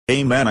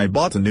Hey man, I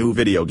bought a new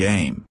video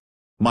game.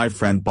 My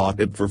friend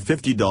bought it for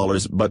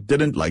 $50 but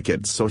didn't like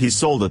it, so he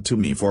sold it to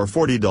me for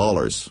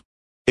 $40.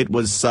 It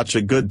was such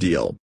a good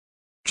deal.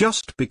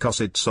 Just because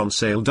it's on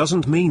sale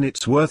doesn't mean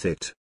it's worth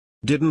it.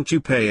 Didn't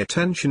you pay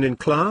attention in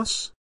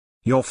class?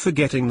 You're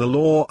forgetting the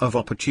law of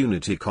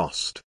opportunity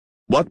cost.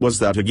 What was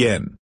that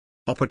again?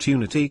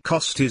 Opportunity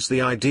cost is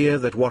the idea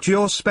that what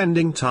you're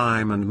spending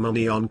time and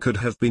money on could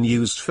have been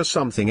used for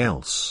something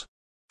else.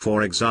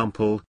 For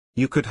example,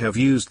 you could have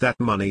used that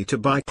money to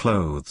buy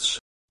clothes,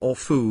 or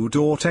food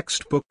or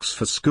textbooks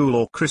for school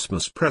or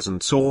Christmas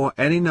presents or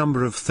any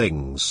number of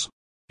things.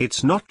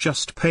 It's not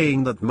just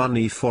paying that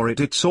money for it,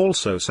 it's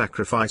also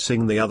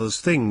sacrificing the other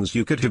things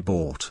you could have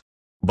bought.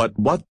 But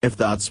what if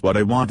that's what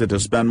I wanted to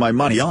spend my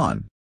money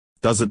on?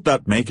 Doesn't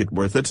that make it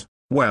worth it?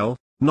 Well,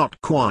 not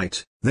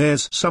quite.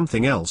 There's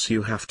something else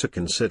you have to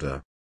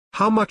consider.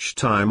 How much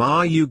time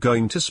are you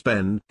going to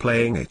spend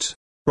playing it?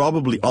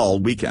 Probably all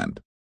weekend.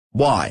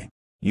 Why?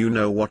 You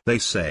know what they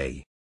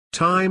say.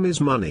 Time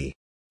is money.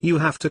 You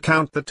have to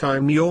count the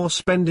time you're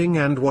spending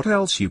and what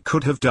else you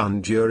could have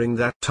done during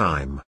that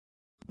time.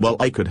 Well,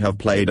 I could have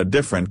played a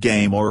different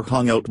game or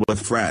hung out with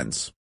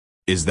friends.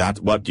 Is that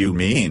what you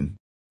mean?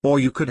 Or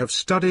you could have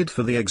studied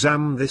for the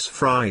exam this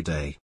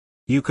Friday.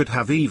 You could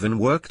have even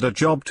worked a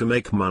job to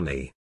make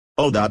money.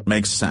 Oh, that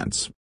makes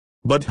sense.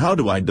 But how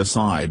do I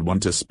decide when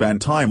to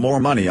spend time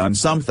or money on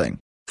something?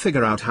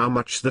 Figure out how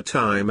much the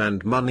time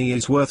and money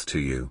is worth to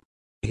you.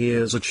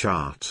 Here's a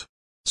chart.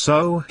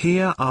 So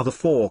here are the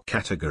 4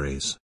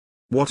 categories.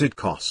 What it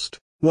cost,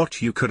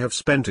 what you could have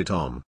spent it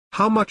on,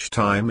 how much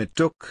time it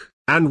took,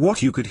 and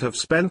what you could have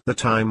spent the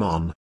time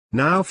on.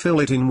 Now fill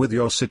it in with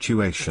your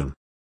situation.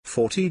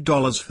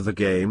 $40 for the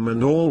game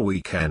and all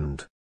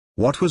weekend.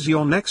 What was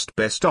your next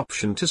best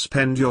option to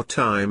spend your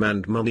time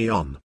and money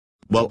on?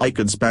 Well, I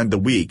could spend the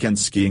weekend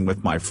skiing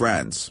with my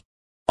friends.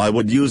 I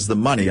would use the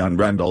money on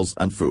rentals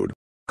and food.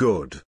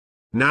 Good.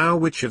 Now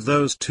which of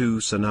those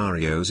 2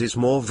 scenarios is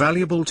more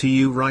valuable to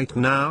you right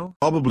now?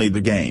 Probably the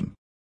game.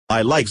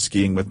 I like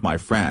skiing with my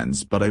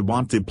friends, but I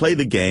want to play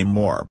the game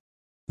more.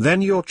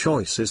 Then your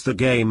choice is the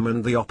game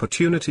and the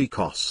opportunity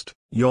cost.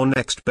 Your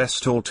next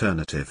best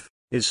alternative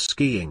is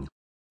skiing.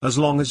 As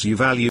long as you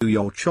value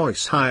your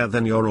choice higher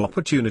than your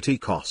opportunity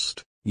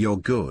cost, you're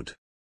good.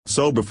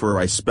 So before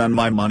I spend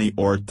my money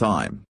or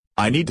time,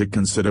 I need to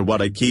consider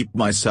what I keep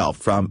myself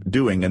from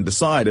doing and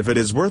decide if it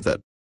is worth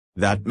it.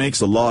 That makes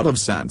a lot of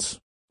sense.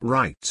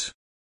 Right.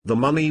 The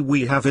money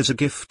we have is a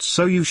gift,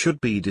 so you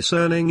should be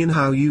discerning in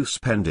how you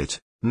spend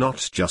it,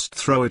 not just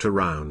throw it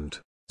around.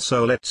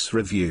 So let's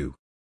review.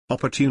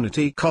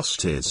 Opportunity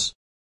cost is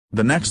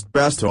the next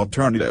best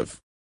alternative.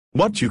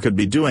 What you could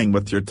be doing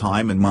with your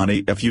time and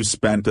money if you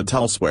spent it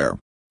elsewhere.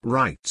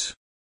 Right.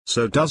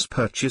 So does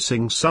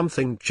purchasing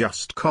something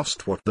just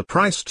cost what the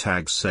price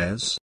tag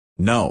says?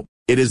 No,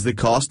 it is the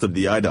cost of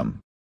the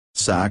item.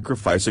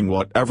 Sacrificing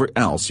whatever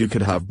else you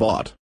could have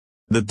bought.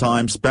 The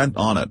time spent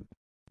on it.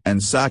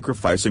 And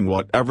sacrificing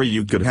whatever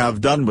you could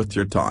have done with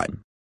your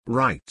time.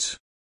 Right.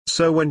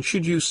 So when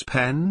should you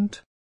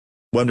spend?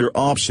 When your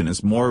option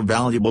is more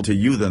valuable to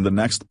you than the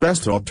next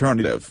best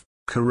alternative.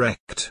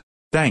 Correct.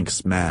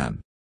 Thanks,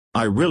 man.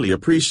 I really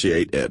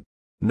appreciate it.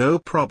 No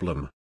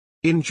problem.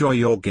 Enjoy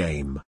your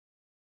game.